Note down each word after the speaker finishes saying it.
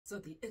So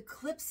the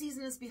eclipse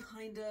season is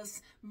behind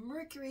us.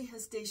 Mercury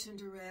has stationed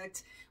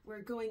direct.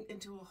 We're going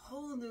into a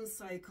whole new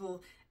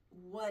cycle.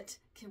 What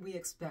can we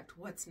expect?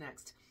 What's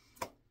next?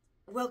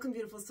 Welcome,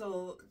 beautiful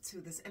soul,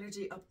 to this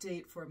energy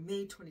update for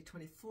May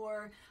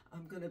 2024.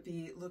 I'm going to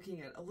be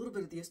looking at a little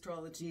bit of the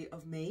astrology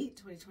of May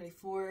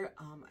 2024.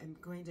 I'm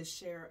going to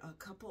share a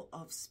couple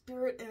of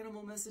spirit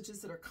animal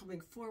messages that are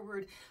coming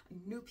forward,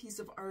 a new piece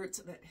of art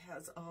that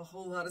has a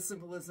whole lot of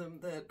symbolism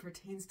that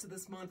pertains to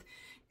this month,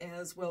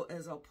 as well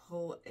as I'll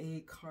pull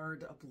a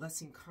card, a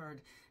blessing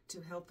card,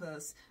 to help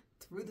us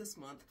through this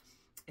month.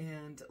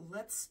 And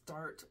let's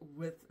start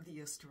with the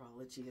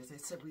astrology. As I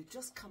said, we've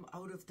just come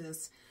out of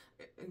this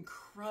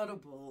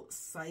incredible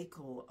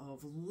cycle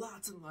of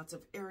lots and lots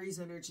of Aries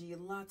energy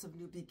and lots of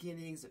new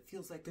beginnings. It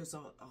feels like there's a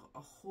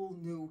whole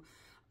new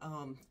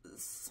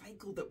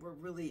cycle that we're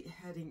really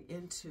heading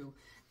into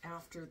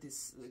after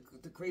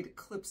the great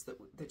eclipse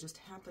that just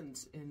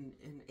happened in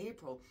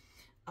April.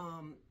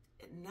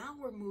 Now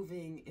we're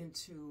moving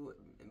into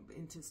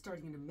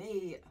starting into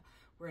May.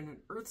 We're in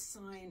an earth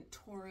sign,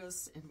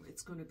 Taurus, and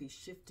it's going to be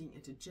shifting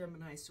into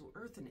Gemini. So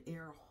earth and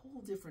air, a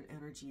whole different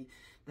energy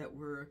that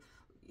we're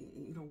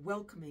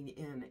welcoming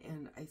in.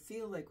 And I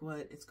feel like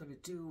what it's going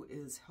to do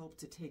is help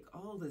to take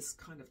all this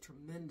kind of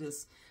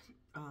tremendous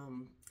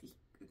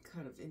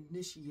kind of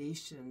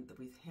initiation that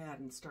we've had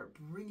and start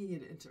bringing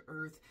it into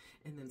earth,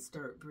 and then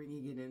start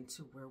bringing it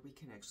into where we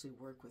can actually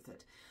work with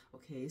it.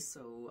 Okay,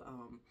 so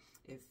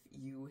if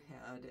you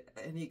had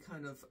any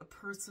kind of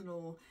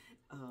personal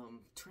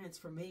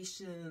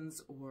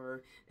transformations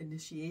or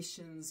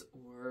initiations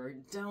or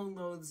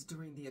downloads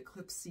during the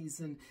eclipse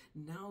season,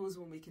 now is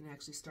when we can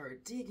actually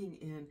start digging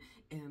in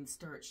and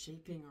start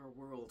shaping our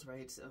world,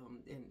 right,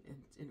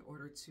 in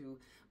order to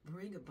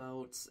bring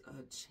about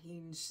a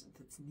change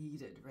that's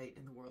needed, right,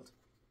 in the world.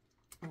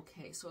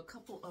 Okay, so a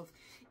couple of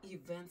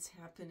events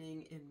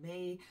happening in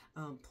May.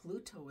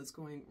 Pluto is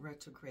going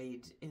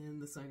retrograde in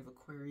the sign of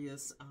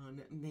Aquarius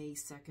on May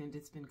 2nd.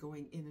 It's been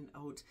going in and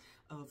out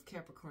of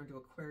Capricorn to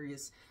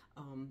Aquarius,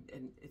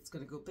 and it's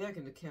going to go back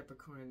into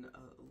Capricorn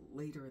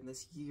later in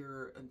this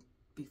year,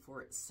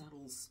 before it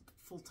settles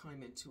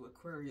full-time into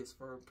Aquarius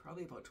for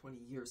probably about 20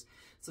 years.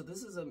 So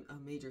this is a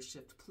major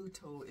shift.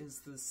 Pluto is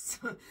this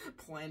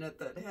planet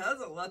that has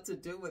a lot to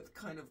do with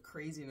kind of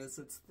craziness.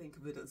 Think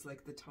of it as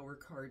like the Tower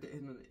card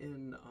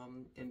in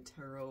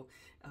tarot.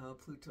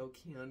 Pluto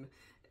can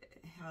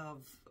have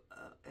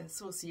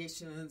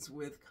associations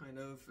with kind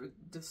of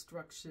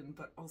destruction,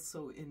 but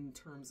also in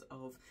terms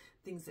of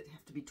things that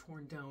have to be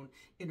torn down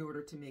in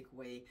order to make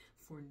way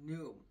for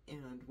new.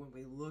 And when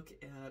we look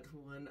at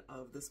one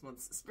of this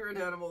month's spirit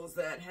animals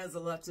that has a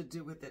lot to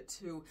do with it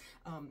too,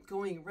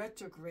 going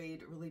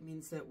retrograde really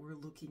means that we're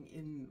looking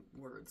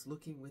inwards,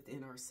 looking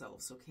within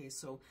ourselves. Okay,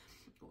 so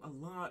a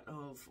lot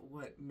of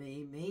what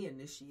may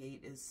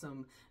initiate is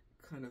some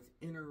kind of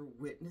inner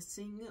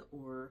witnessing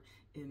or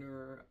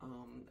inner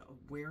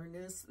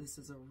awareness. This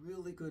is a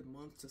really good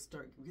month to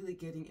start really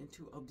getting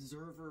into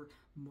observer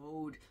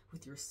mode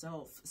with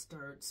yourself.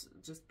 Start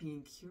just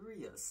being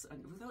curious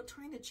and without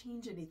trying to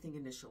change anything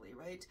initially,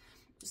 right?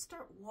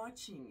 Start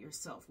watching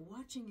yourself,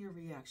 watching your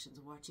reactions,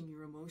 watching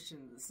your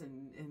emotions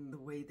and the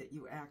way that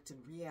you act and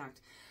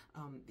react.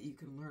 You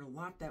can learn a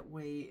lot that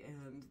way,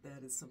 and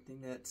that is something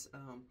that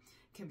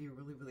can be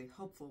really, really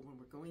helpful when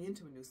we're going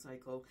into a new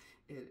cycle.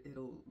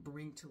 It'll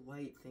bring to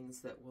light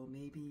things that, well,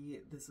 maybe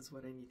this is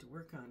what I need to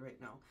work on right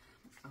now,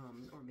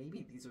 or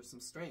maybe these are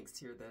some strengths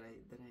here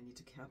that I need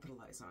to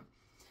capitalize on.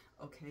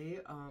 Okay,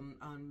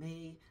 on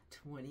May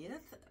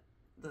 20th,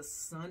 the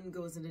sun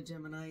goes into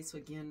Gemini. So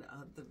again,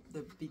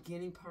 the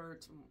beginning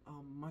part,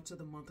 much of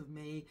the month of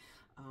May,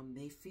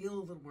 may feel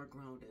a little more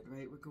grounded,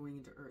 right? We're going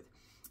into Earth.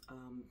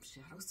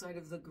 Shadow side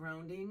of the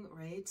grounding,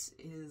 right,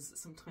 is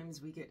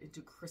sometimes we get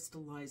into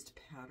crystallized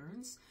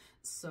patterns.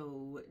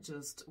 So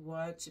just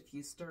watch if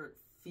you start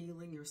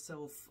feeling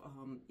yourself,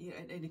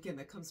 and again,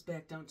 that comes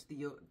back down to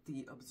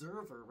the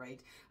observer,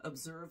 right?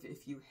 Observe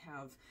if you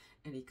have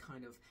any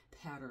kind of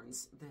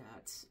patterns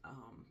that,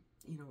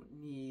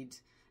 need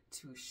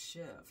to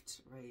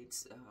shift, right?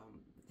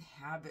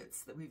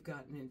 Habits that we've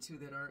gotten into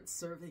that aren't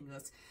serving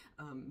us.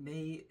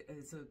 May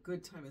is a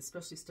good time,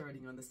 especially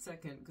starting on the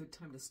 2nd, good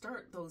time to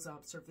start those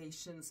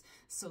observations,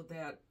 so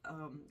that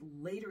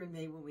later in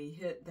May, when we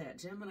hit that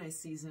Gemini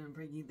season and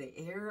bringing the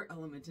air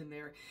element in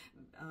there,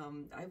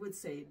 I would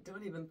say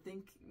don't even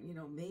think,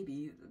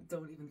 maybe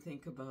don't even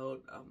think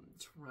about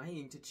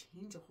trying to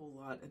change a whole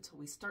lot until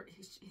we start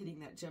hitting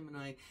that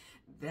Gemini.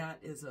 That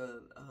is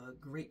a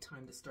great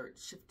time to start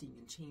shifting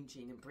and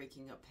changing and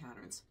breaking up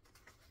patterns.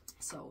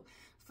 So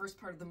first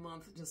part of the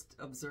month, just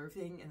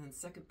observing, and then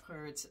second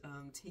part,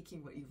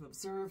 taking what you've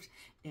observed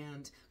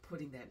and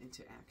putting that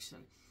into action.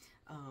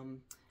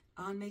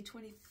 On May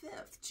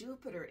 25th,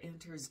 Jupiter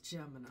enters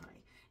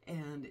Gemini,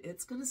 and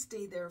it's going to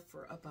stay there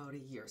for about a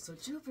year. So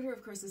Jupiter,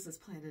 of course, is this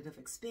planet of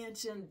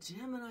expansion.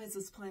 Gemini is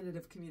this planet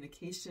of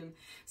communication.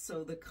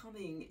 So the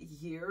coming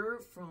year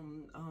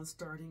from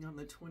starting on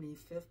the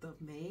 25th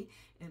of May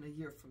and a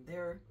year from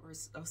there or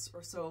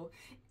so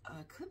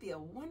could be a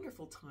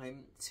wonderful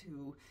time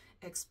to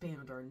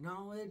expand our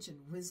knowledge and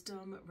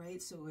wisdom,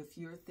 right? So if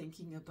you're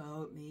thinking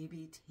about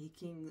maybe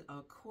taking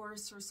a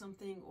course or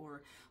something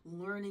or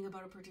learning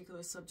about a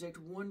particular subject,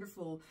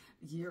 wonderful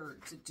year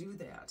to do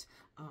that.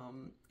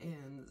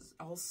 And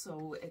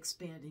also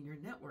expanding your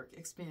network,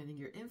 expanding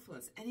your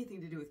influence, anything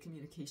to do with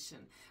communication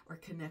or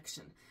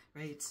connection,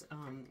 right?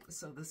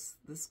 So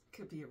this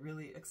could be a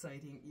really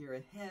exciting year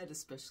ahead,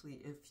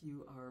 especially if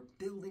you are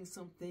building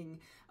something,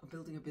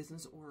 building a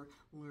business, or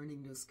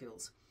learning new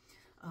skills.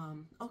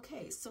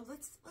 Okay, so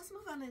let's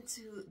move on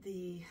into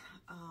the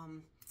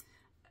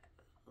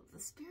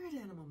spirit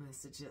animal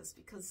messages,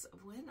 because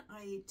when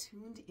I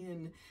tuned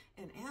in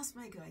and asked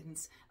my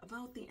guidance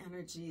about the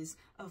energies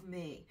of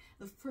May,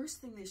 the first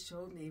thing they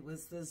showed me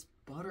was this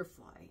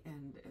butterfly,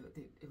 and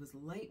it was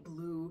light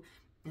blue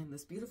and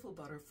this beautiful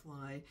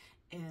butterfly,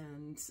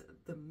 and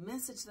the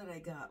message that I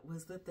got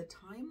was that the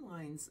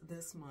timelines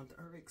this month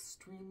are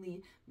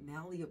extremely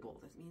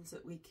malleable. That means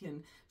that we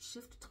can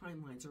shift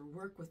timelines or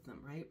work with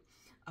them, right?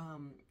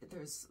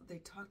 They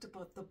talked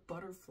about the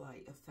butterfly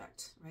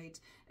effect, right?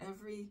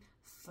 Every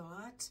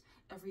thought,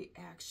 every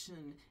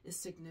action is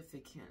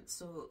significant.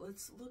 So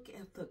let's look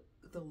at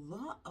the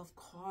law of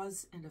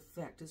cause and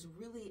effect is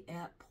really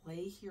at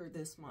play here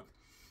this month.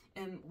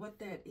 And what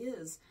that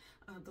is,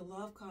 the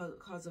law of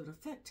cause and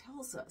effect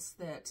tells us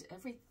that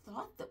every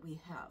thought that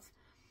we have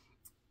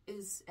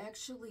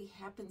actually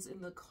happens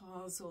in the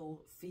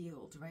causal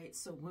field, right?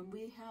 So when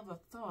we have a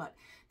thought,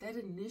 that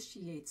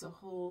initiates a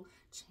whole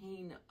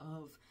chain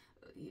of,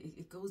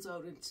 it goes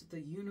out into the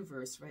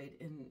universe, right?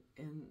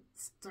 And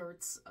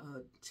starts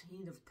a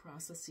chain of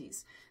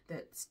processes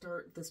that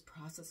start this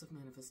process of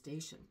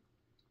manifestation.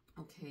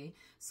 Okay,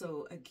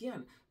 so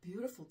again,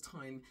 beautiful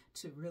time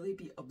to really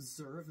be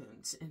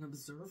observant and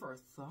observe our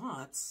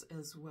thoughts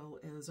as well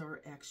as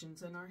our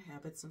actions and our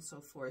habits and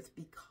so forth,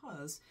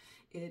 because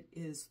it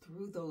is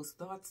through those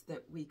thoughts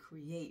that we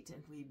create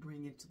and we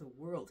bring into the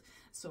world.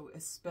 So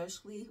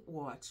especially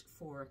watch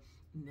for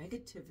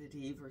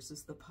negativity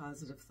versus the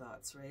positive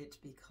thoughts, right?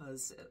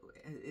 Because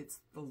it's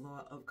the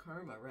law of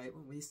karma, right?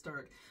 When we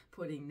start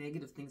putting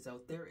negative things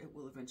out there, it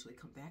will eventually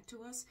come back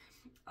to us.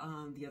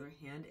 On the other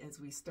hand, as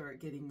we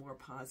start getting more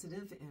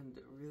positive and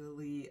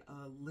really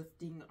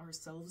lifting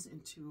ourselves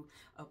into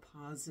a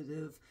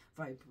positive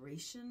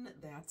vibration,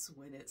 that's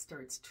when it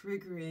starts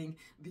triggering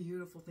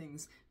beautiful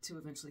things to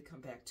eventually come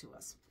back to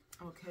us.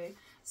 Okay,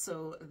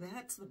 so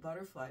that's the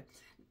butterfly.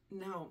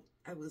 Now,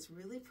 I was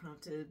really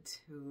prompted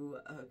to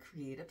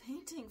create a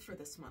painting for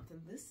this month,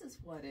 and this is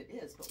what it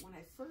is. But when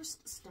I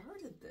first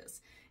started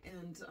this,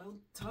 and I'll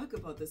talk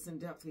about this in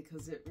depth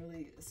because it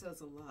really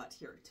says a lot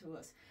here to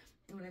us.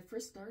 And when I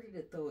first started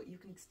it, though, you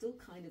can still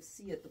kind of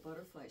see it, the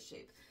butterfly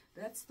shape.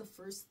 That's the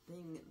first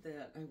thing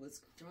that I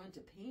was drawn to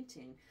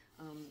painting,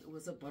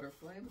 was a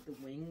butterfly with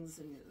the wings,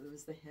 and there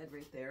was the head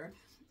right there.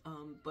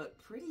 But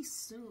pretty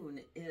soon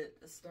it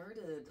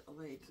started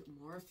like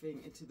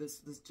morphing into this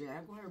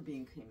jaguar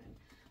being came in.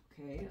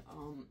 Okay,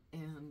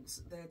 and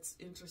that's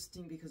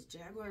interesting because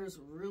Jaguar is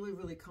really,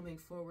 really coming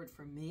forward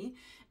for me.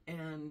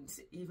 And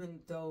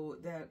even though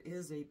that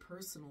is a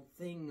personal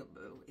thing,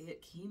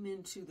 it came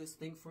into this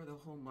thing for the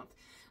whole month.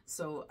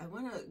 So I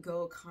want to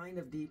go kind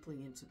of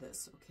deeply into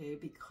this, okay,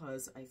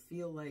 because I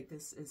feel like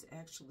this is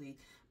actually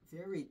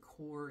very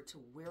core to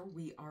where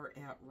we are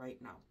at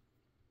right now.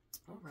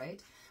 All right,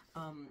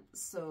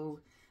 so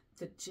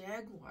the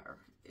jaguar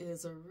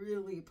is a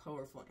really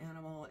powerful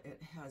animal.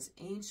 It has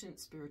ancient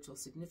spiritual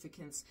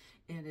significance,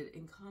 and it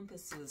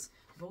encompasses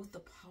both the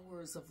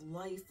powers of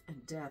life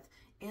and death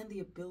and the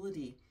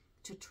ability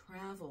to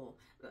travel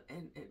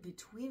and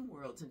between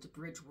worlds and to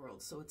bridge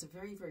worlds. So it's a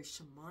very, very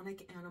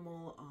shamanic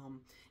animal.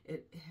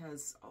 It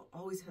has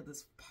always had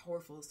this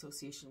powerful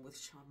association with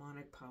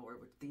shamanic power,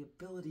 with the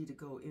ability to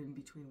go in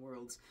between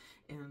worlds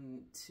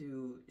and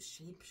to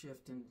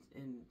shapeshift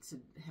and to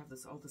have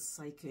this all the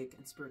psychic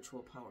and spiritual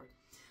power.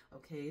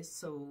 Okay,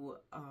 so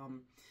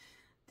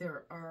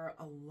there are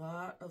a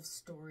lot of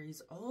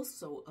stories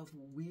also of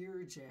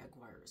weird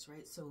jaguars,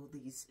 right? So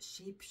these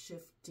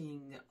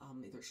shape-shifting,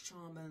 either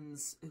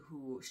shamans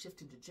who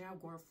shift into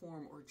jaguar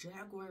form or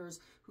jaguars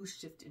who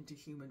shift into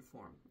human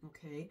form,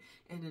 okay?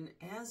 And in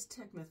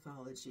Aztec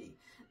mythology,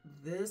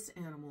 this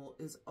animal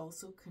is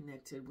also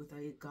connected with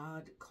a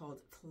god called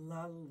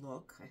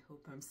Tlaloc. I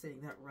hope I'm saying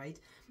that right.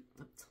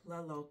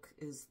 Tlaloc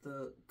is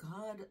the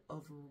god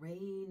of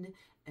rain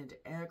and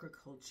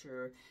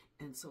agriculture,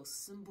 and so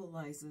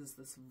symbolizes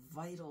this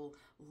vital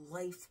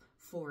life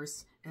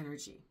force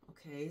energy.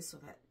 Okay, so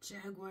that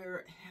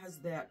jaguar has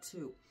that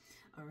too.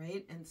 All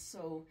right, and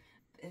so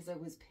as I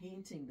was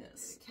painting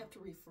this, it kept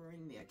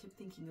referring me, I kept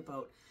thinking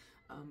about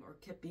or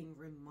kept being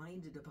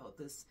reminded about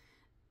this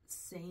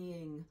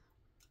saying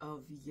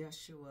of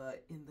Yeshua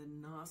in the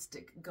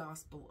Gnostic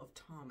Gospel of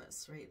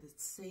Thomas, right?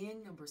 It's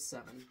saying number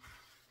 7.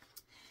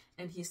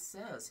 And he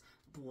says,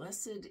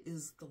 "Blessed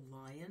is the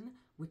lion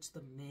which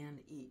the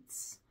man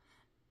eats,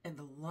 and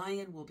the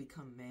lion will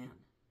become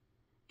man.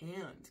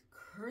 And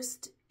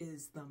cursed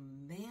is the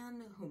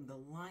man whom the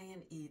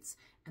lion eats,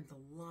 and the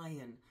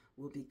lion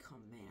will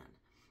become man."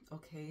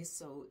 Okay,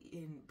 so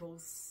in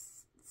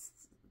both,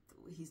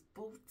 he's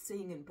both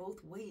saying in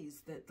both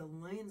ways that the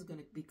lion's going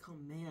to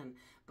become man,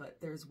 but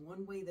there's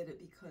one way that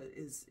it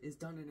is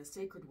done in a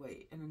sacred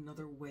way, and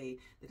another way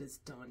that is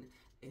done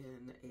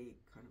in a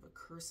kind of a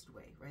cursed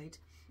way, right?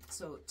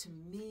 So to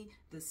me,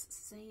 this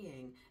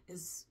saying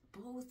is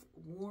both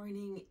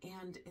warning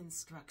and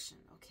instruction,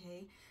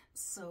 okay?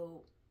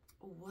 So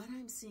what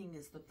I'm seeing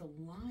is that the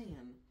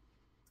lion,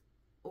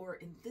 or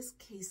in this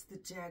case, the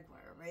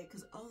jaguar, right?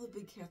 Because all the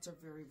big cats are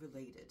very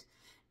related.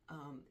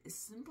 It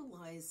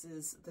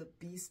symbolizes the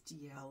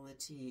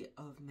bestiality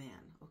of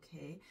man,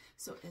 okay?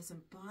 So as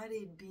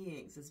embodied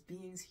beings, as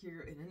beings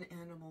here in an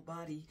animal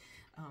body,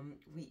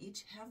 we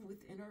each have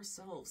within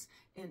ourselves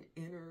an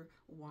inner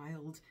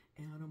wild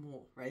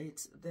animal,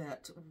 right?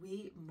 That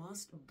we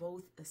must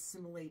both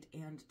assimilate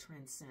and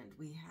transcend.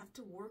 We have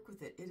to work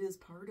with it. It is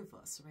part of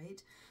us,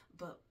 right?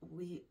 But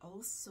we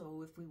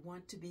also, if we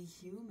want to be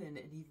human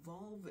and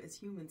evolve as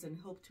humans and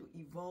help to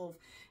evolve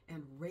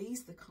and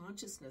raise the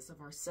consciousness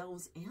of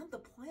ourselves and the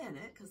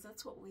planet, because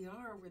that's what we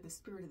are, we're the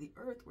spirit of the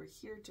earth, we're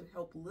here to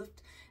help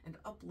lift and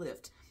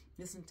uplift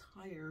this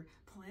entire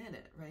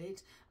planet,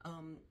 right?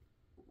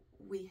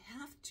 We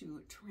have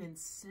to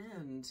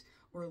transcend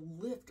or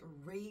lift or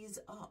raise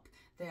up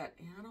that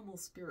animal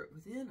spirit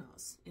within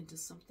us into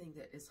something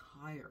that is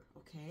higher,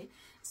 okay?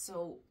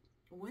 So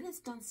when it's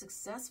done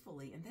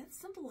successfully, and that's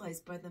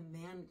symbolized by the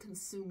man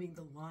consuming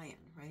the lion,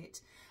 right?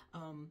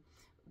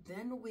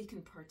 Then we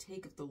can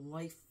partake of the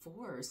life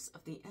force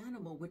of the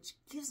animal, which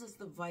gives us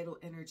the vital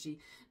energy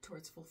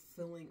towards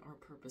fulfilling our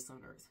purpose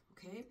on earth,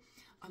 okay?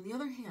 On the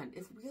other hand,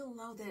 if we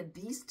allow that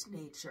beast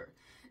nature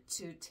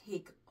to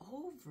take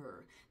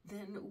over,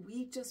 then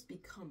we just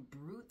become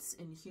brutes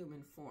in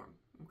human form,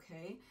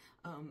 okay?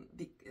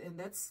 And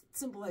that's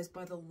symbolized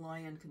by the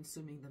lion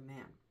consuming the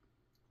man,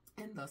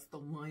 and thus the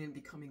lion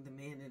becoming the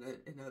man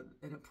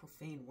in a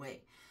profane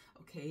way,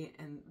 okay?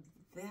 And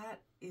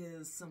that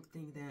is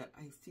something that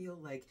I feel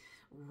like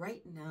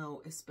right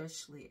now,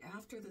 especially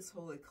after this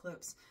whole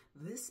eclipse,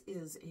 this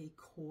is a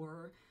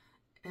core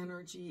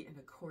energy and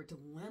a core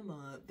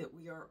dilemma that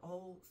we are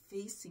all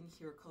facing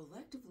here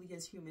collectively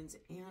as humans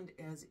and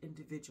as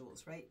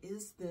individuals, right?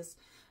 Is this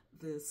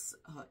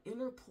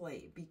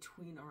interplay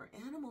between our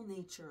animal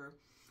nature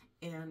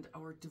and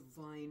our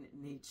divine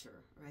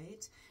nature,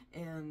 right?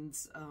 And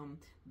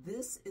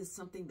this is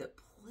something that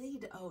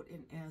played out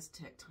in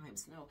Aztec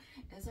times. Now,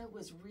 as I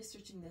was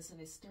researching this and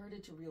I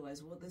started to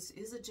realize, well, this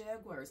is a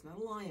jaguar, it's not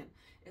a lion,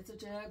 it's a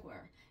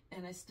jaguar.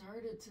 And I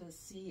started to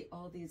see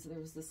all these, there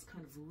was this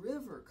kind of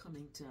river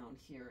coming down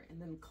here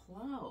and then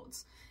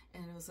clouds.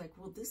 And I was like,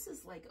 well, this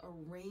is like a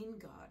rain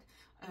god.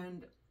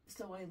 And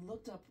so I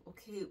looked up,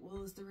 okay,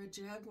 well, is there a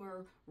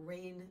jaguar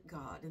rain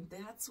god? And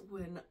that's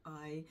when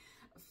I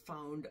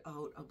found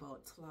out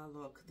about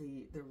Tlaloc,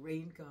 the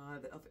rain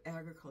god of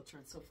agriculture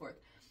and so forth.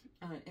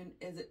 And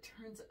as it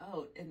turns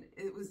out, and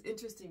it was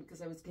interesting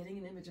because I was getting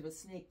an image of a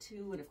snake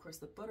too, and of course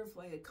the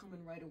butterfly had come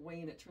in right away,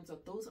 and it turns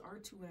out those are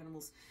two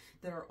animals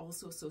that are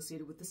also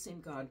associated with the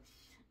same god.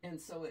 And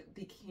so it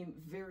became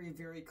very,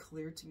 very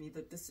clear to me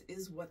that this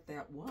is what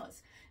that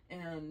was.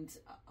 And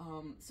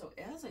so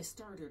as I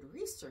started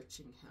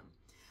researching him,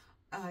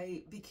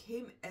 I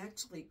became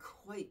actually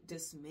quite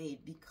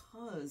dismayed,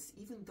 because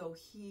even though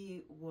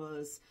he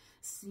was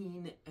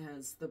seen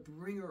as the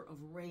bringer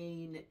of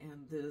rain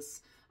and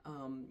this,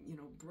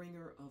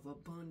 bringer of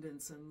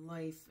abundance and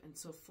life and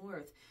so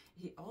forth,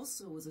 he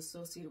also was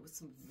associated with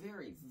some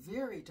very,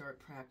 very dark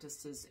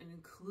practices, and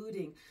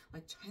including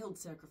like child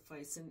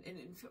sacrifice and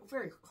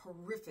very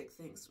horrific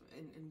things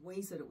in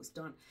ways that it was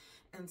done.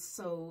 And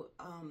so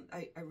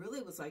I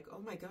really was like, oh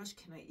my gosh,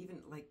 can I even,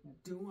 like,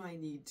 do I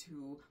need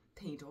to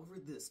paint over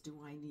this?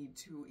 Do I need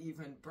to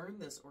even burn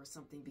this or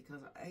something?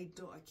 Because I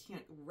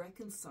can't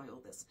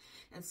reconcile this.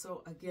 And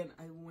so again,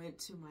 I went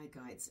to my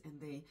guides, and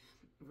they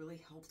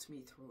really helped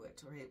me through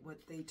it. All right,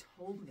 what they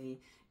told me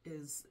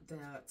is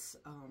that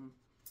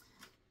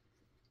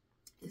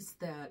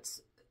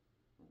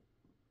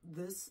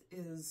this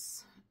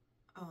is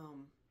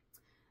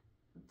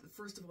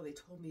first of all, they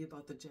told me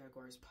about the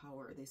Jaguar's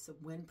power. They said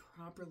when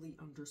properly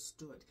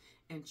understood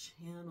and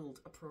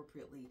channeled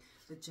appropriately,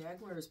 the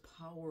Jaguar's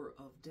power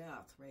of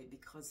death, right?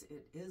 Because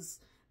it is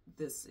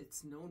this,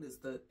 it's known as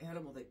the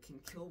animal that can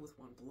kill with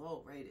one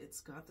blow, right? It's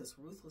got this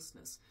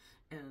ruthlessness,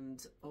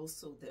 and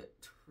also that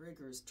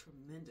triggers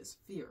tremendous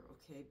fear,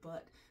 okay?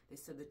 But they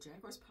said the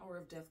Jaguar's power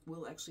of death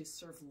will actually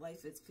serve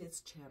life if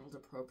it's channeled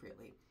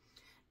appropriately.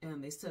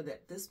 And they said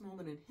that this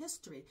moment in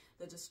history,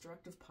 the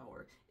destructive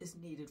power is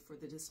needed for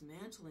the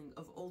dismantling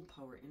of old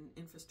power in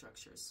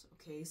infrastructures,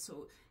 okay?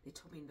 So they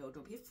told me, no,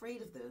 don't be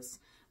afraid of this.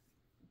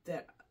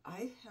 that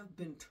I have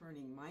been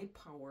turning my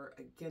power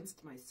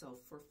against myself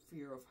for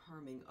fear of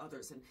harming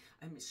others. And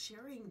I'm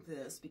sharing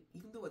this,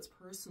 even though it's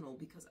personal,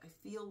 because I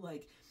feel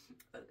like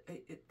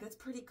that's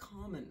pretty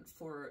common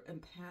for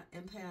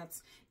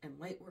empaths and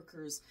light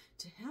workers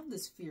to have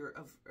this fear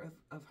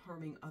of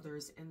harming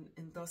others,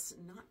 and thus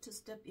not to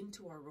step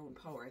into our own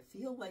power. I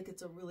feel like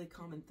it's a really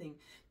common thing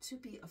to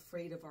be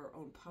afraid of our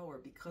own power,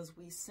 because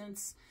we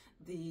sense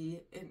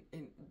the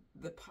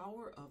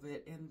power of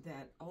it, and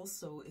that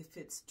also if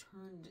it's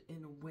turned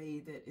in a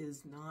way that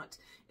is not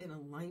in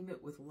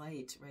alignment with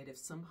light, right? If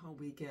somehow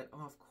we get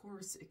off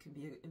course, it can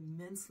be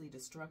immensely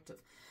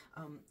destructive.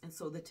 And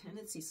so the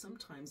tendency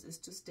sometimes is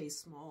to stay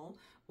small,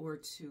 or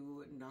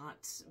to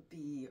not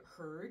be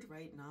heard,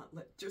 right? Not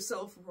let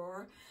yourself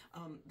roar,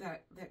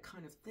 that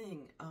kind of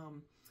thing.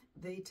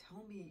 They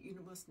tell me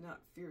you must not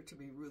fear to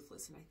be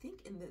ruthless. And I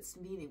think in this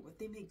meeting, what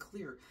they made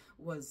clear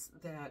was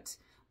that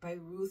by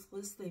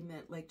ruthless, they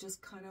meant like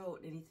just cut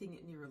out anything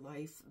in your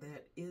life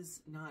that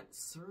is not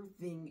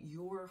serving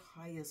your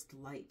highest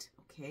light,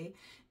 okay?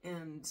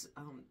 And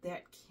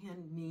that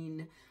can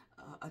mean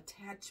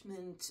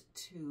attachment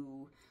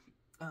to,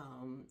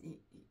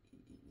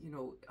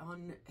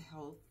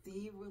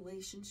 unhealthy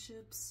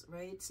relationships,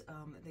 right?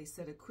 They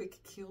said a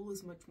quick kill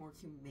is much more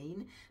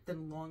humane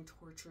than long,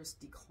 torturous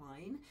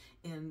decline.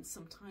 And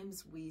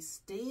sometimes we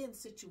stay in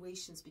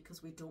situations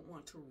because we don't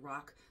want to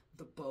rock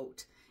the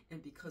boat,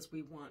 and because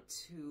we want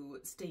to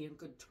stay in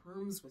good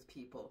terms with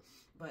people.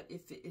 But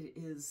if it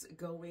is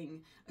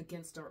going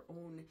against our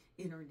own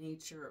inner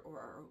nature, or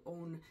our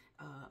own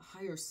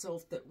higher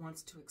self that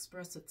wants to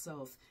express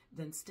itself,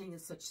 then staying in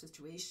such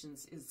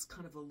situations is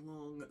kind of a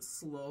long,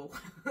 slow,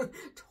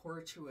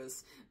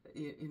 tortuous,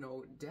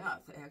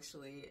 death,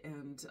 actually.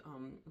 And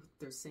what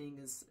they're saying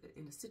is,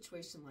 in a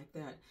situation like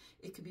that,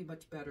 it could be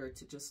much better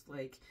to just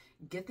like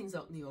get things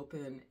out in the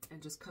open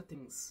and just cut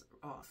things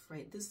off,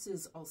 right? This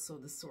is also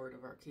the sword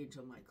of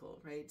Archangel Michael,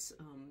 right?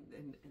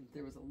 And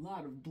there was a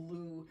lot of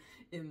blue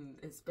in,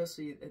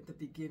 especially at the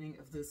beginning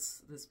of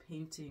this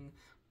painting,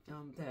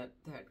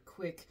 that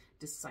quick,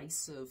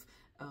 decisive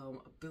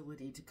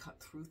ability to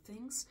cut through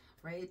things,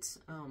 right?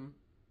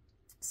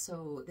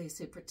 So they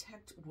say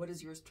protect what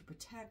is yours to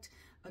protect,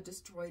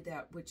 destroy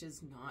that which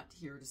is not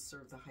here to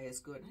serve the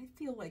highest good. And I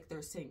feel like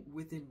they're saying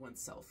within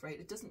oneself, right?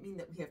 It doesn't mean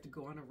that we have to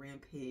go on a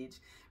rampage,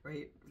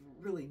 right?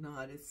 Really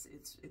not. It's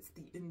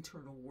the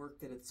internal work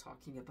that it's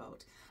talking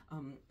about,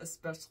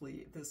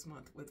 especially this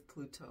month with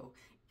Pluto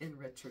in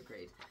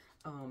retrograde.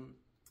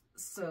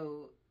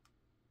 So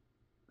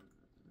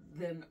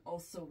then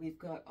also we've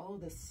got all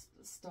this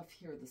stuff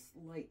here, this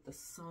light, the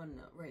sun,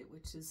 right,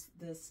 which is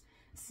this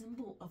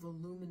symbol of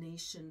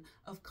illumination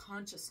of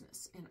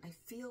consciousness. And I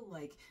feel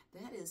like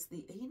that is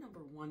the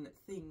 #1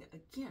 thing,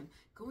 again,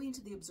 going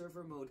into the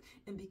observer mode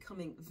and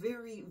becoming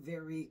very,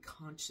 very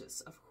conscious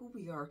of who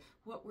we are,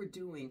 what we're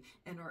doing,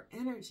 and our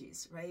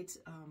energies, right?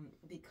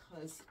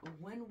 Because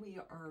when we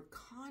are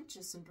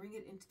conscious and bring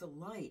it into the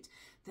light,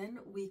 then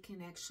we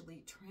can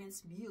actually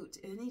transmute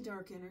any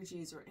dark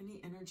energies or any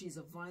energies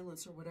of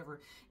violence or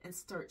whatever and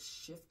start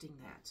shifting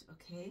that,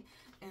 okay?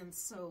 And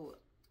so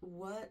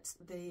what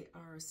they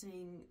are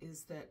saying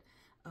is that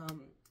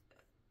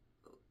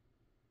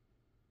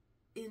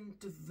in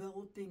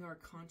developing our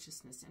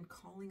consciousness and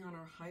calling on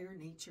our higher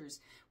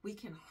natures, we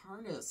can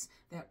harness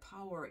that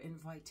power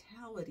and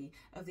vitality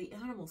of the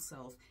animal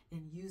self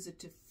and use it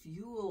to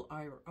fuel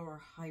our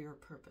higher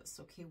purpose.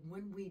 Okay,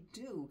 when we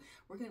do,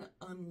 we're going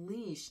to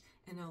unleash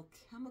an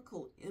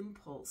alchemical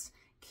impulse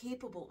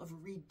capable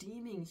of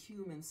redeeming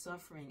human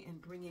suffering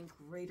and bringing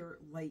greater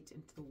light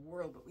into the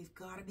world. But we've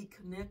got to be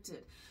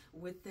connected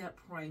with that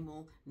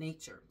primal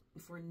nature.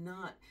 If we're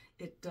not,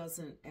 it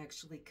doesn't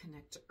actually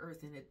connect to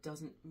Earth, and it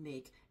doesn't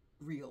make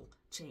real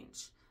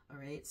change. All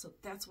right, so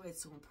that's why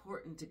it's so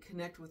important to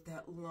connect with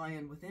that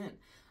lion within.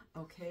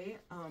 Okay,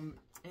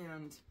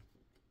 and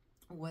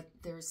what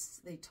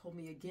they told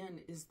me again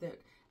is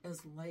that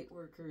as light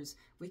workers,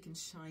 we can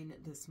shine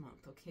this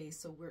month, okay?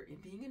 So we're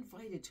being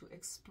invited to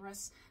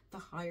express the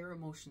higher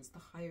emotions, the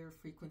higher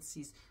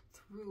frequencies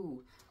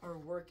through our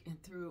work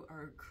and through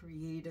our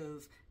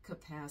creative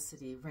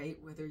capacity, right?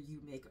 Whether you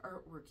make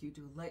artwork, you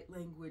do light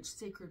language,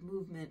 sacred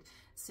movement,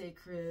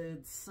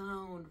 sacred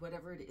sound,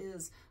 whatever it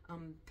is,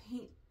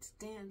 paint,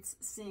 dance,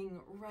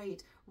 sing,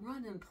 write,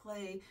 run and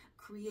play,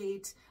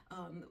 create,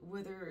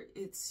 whether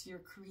it's you're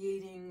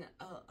creating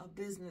a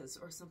business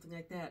or something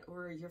like that,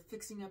 or you're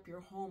fixing up your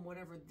home,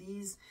 whatever,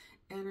 these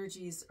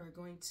energies are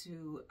going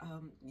to,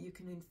 you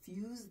can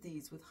infuse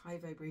these with high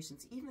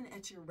vibrations, even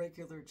at your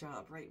regular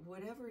job, right?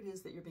 Whatever it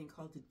is that you're being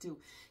called to do,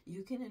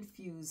 you can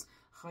infuse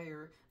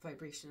higher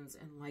vibrations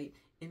and light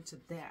into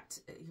that.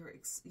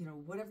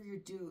 Whatever you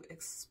do,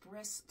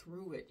 express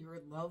through it your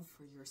love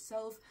for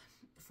yourself,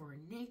 for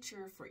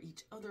nature, for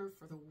each other,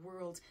 for the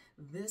world.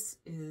 This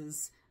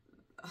is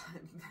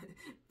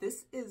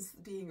this is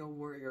being a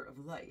warrior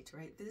of light,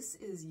 right? This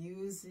is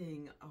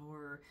using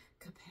our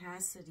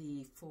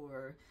capacity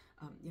for,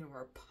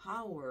 our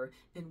power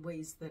in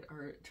ways that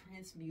are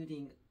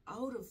transmuting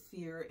out of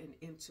fear and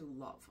into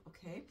love,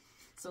 okay?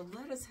 So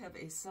let us have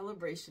a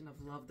celebration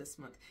of love this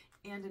month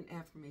and an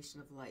affirmation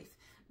of life.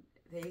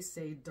 They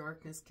say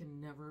darkness can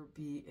never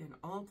be in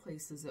all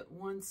places at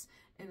once,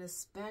 and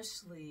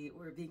especially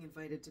we're being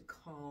invited to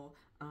call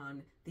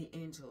on the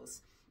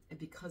angels. And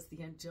because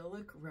the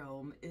angelic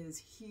realm is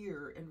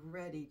here and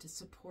ready to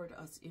support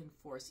us in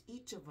force.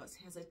 Each of us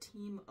has a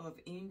team of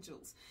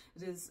angels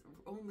that is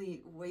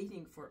only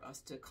waiting for us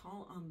to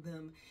call on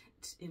them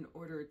in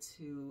order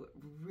to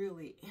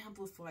really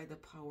amplify the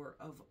power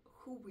of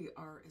who we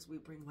are as we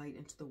bring light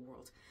into the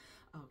world.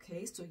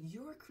 Okay, so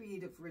your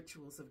creative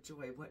rituals of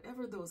joy,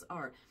 whatever those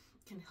are,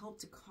 can help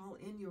to call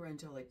in your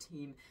angelic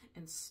team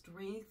and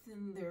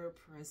strengthen their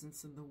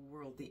presence in the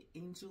world. The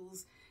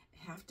angels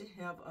have to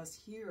have us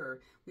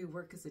here. We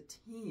work as a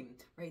team,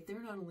 right?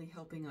 They're not only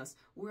helping us,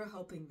 we're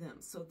helping them.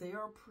 So they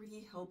are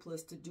pretty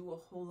helpless to do a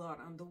whole lot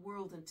on the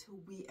world until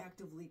we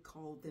actively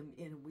call them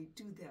in. And we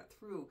do that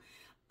through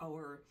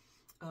our,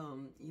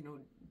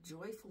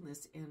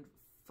 joyfulness and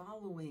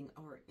following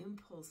our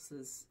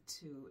impulses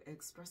to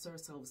express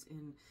ourselves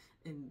in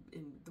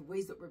the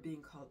ways that we're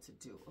being called to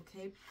do,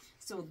 okay?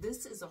 So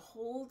this is a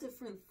whole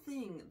different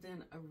thing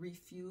than a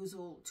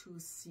refusal to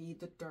see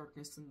the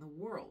darkness in the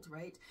world,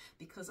 right?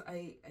 Because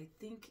I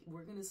think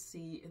we're going to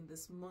see in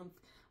this month,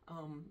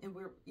 and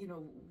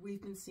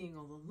we've been seeing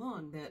all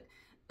along that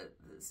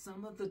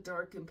some of the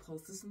dark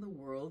impulses in the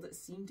world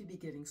seem to be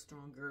getting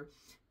stronger,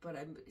 but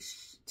I'm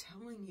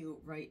telling you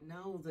right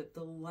now that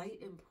the light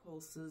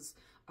impulses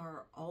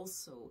are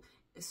also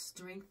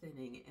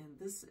strengthening, and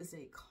this is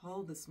a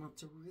call this month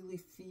to really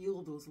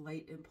feel those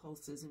light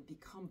impulses and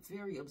become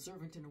very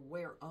observant and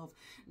aware of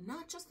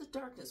not just the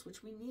darkness,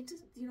 which we need to,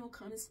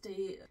 kind of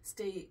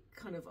stay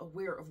kind of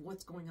aware of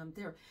what's going on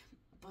there,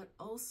 but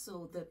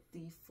also that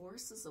the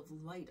forces of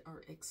light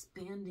are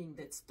expanding,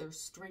 they're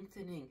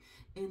strengthening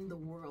in the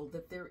world,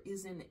 that there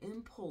is an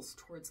impulse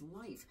towards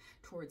life,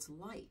 towards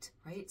light,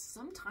 right?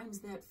 Sometimes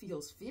that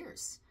feels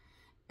fierce.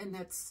 And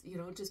that's,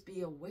 just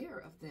be aware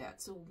of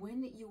that. So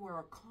when you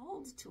are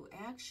called to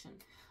action,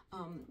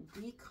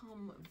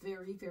 become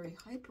very, very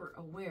hyper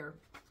aware.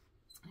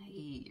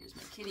 Hey, here's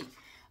my kitty.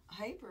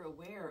 Hyper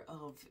aware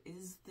of,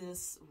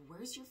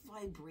 where's your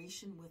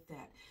vibration with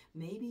that?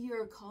 Maybe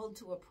you're called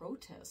to a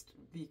protest.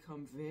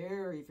 Become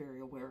very, very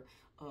aware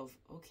of,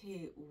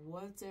 okay,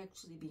 what's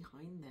actually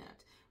behind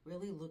that?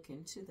 Really look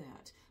into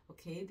that,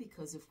 okay?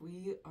 Because if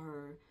we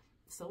are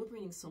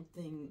celebrating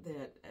something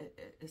that,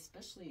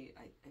 especially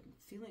I'm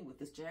feeling with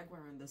this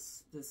Jaguar and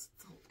this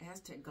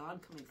Aztec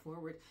god coming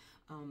forward,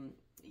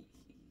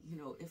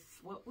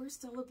 if what we're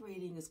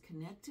celebrating is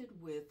connected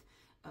with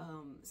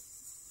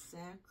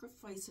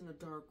sacrifice in a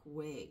dark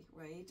way,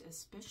 right?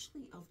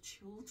 Especially of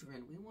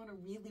children. We want to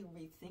really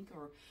rethink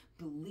our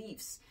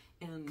beliefs,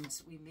 and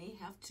we may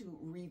have to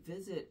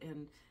revisit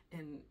and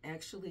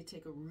actually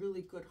take a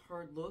really good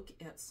hard look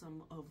at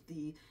some of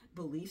the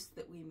beliefs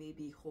that we may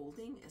be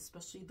holding,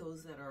 especially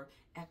those that are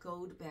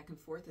echoed back and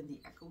forth in the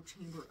echo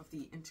chamber of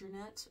the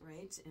internet,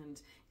 right?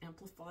 And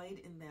amplified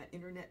in that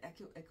internet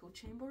echo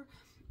chamber.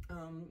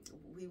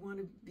 We want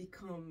to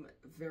become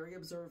very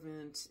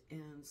observant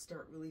and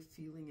start really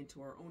feeling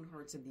into our own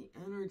hearts and the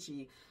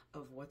energy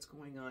of what's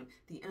going on,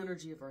 the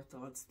energy of our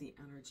thoughts, the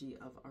energy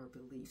of our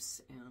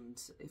beliefs,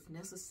 and if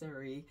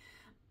necessary,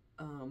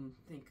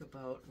 think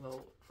about,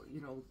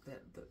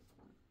 that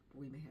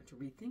we may have to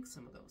rethink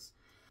some of those.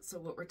 So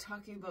what we're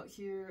talking about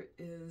here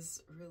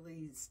is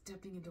really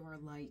stepping into our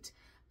light,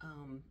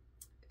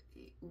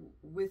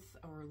 with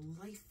our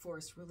life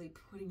force, really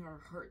putting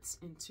our hearts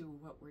into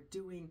what we're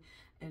doing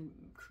and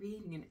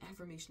creating an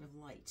affirmation of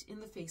light in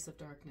the face of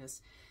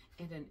darkness,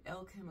 and an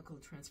alchemical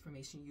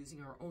transformation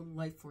using our own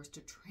life force to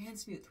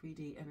transmute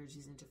 3D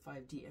energies into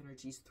 5D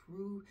energies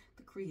through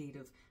the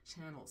creative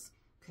channels.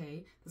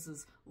 Okay, this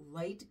is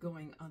light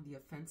going on the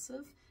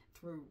offensive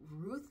through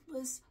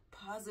ruthless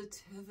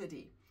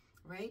positivity,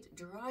 right?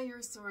 Draw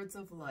your swords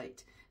of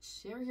light.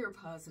 Share your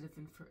positive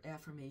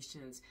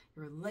affirmations,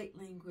 your light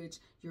language,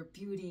 your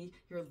beauty,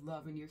 your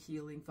love, and your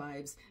healing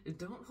vibes.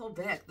 Don't hold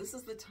back. This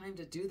is the time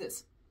to do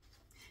this.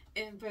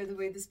 And by the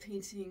way, this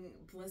painting,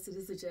 Blessed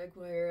is the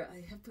Jaguar,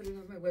 I have put it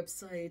on my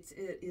website.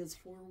 It is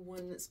for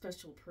one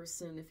special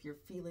person if you're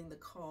feeling the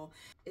call.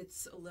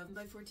 It's 11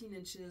 by 14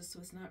 inches, so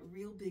it's not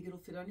real big. It'll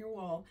fit on your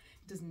wall.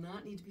 It does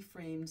not need to be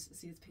framed.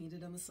 See, it's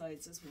painted on the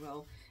sides as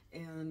well.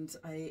 And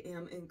I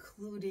am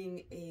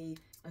including a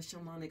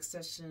shamanic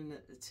session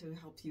to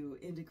help you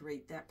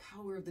integrate that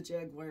power of the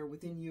Jaguar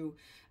within you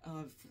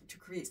to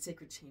create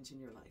sacred change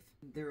in your life.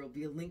 There will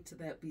be a link to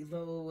that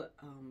below.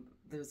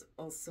 There's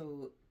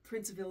also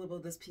prints available,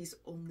 this piece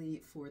only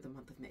for the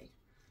month of May.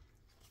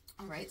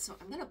 All right, so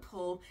I'm going to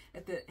pull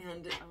at the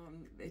end.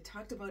 They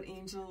talked about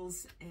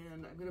angels,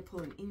 and I'm going to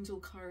pull an angel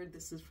card.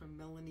 This is from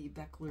Melanie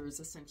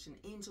Beckler's Ascension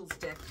Angels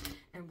deck.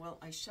 And while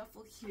I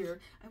shuffle here,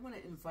 I want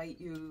to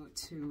invite you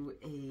to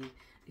an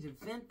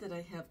event that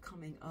I have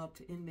coming up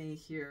in May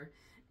here.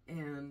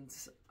 And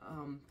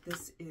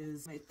this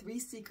is my 3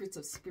 Secrets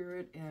of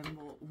Spirit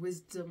Animal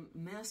Wisdom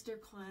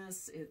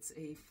Masterclass. It's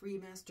a free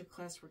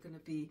masterclass. We're going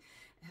to be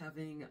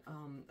having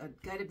a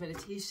guided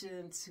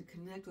meditation to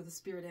connect with a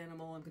spirit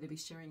animal. I'm going to be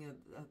sharing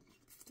a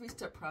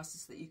 3-step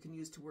process that you can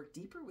use to work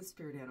deeper with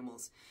spirit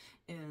animals.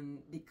 And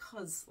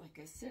because, like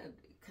I said,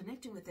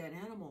 connecting with that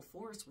animal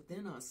force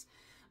within us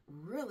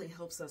really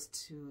helps us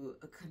to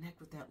connect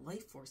with that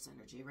life force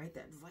energy, right?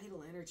 That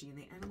vital energy. And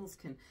the animals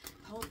can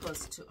help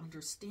us to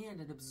understand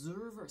and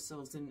observe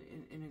ourselves in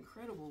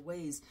incredible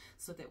ways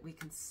so that we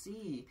can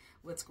see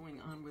what's going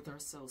on with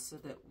ourselves, so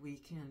that we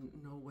can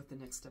know what the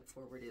next step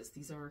forward is.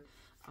 These are,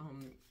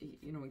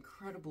 you know,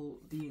 incredible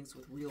beings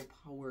with real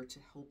power to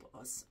help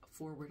us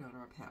forward on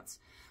our paths.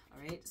 All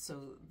right,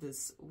 so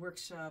this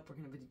workshop, we're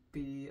going to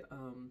be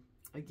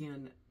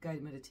again,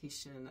 guided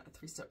meditation, a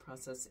 3-step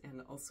process,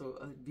 and also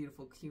a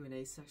beautiful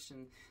Q&A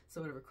session.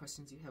 So whatever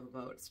questions you have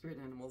about spirit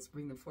animals,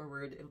 bring them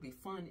forward. It'll be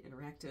fun,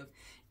 interactive,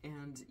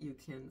 and you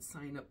can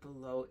sign up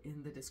below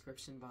in the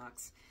description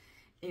box.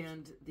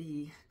 And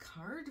the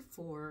card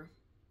for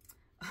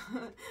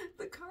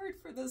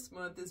this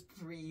month is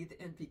Breathe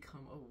and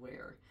Become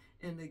Aware.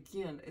 And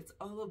again, it's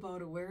all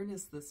about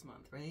awareness this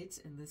month, right?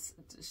 And this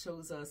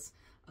shows us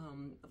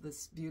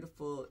this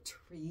beautiful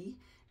tree,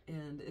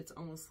 and it's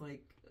almost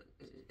like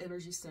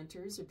energy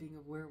centers, or being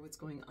aware of what's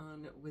going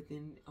on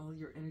within all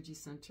your energy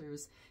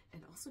centers,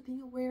 and also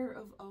being aware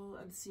of all,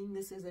 I'm seeing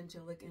this as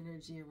angelic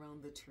energy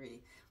around the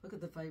tree. Look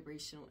at the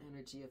vibrational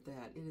energy of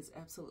that. It is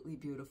absolutely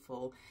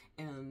beautiful.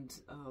 And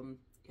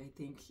I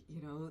think,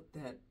 you know,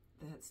 that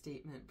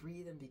statement,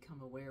 breathe and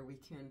become aware, we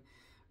can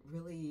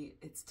really,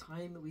 it's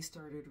time that we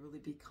started really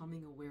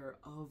becoming aware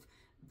of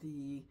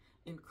the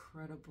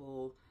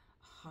incredible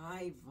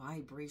high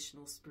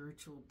vibrational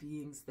spiritual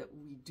beings that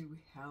we do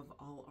have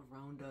all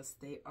around us.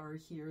 They are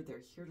here.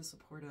 They're here to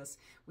support us.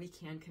 We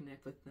can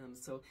connect with them.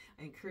 So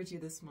I encourage you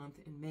this month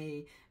in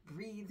May,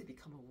 breathe,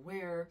 become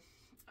aware,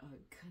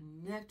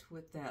 connect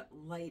with that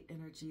light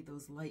energy,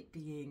 those light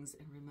beings,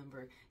 and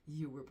remember,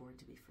 you were born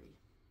to be free.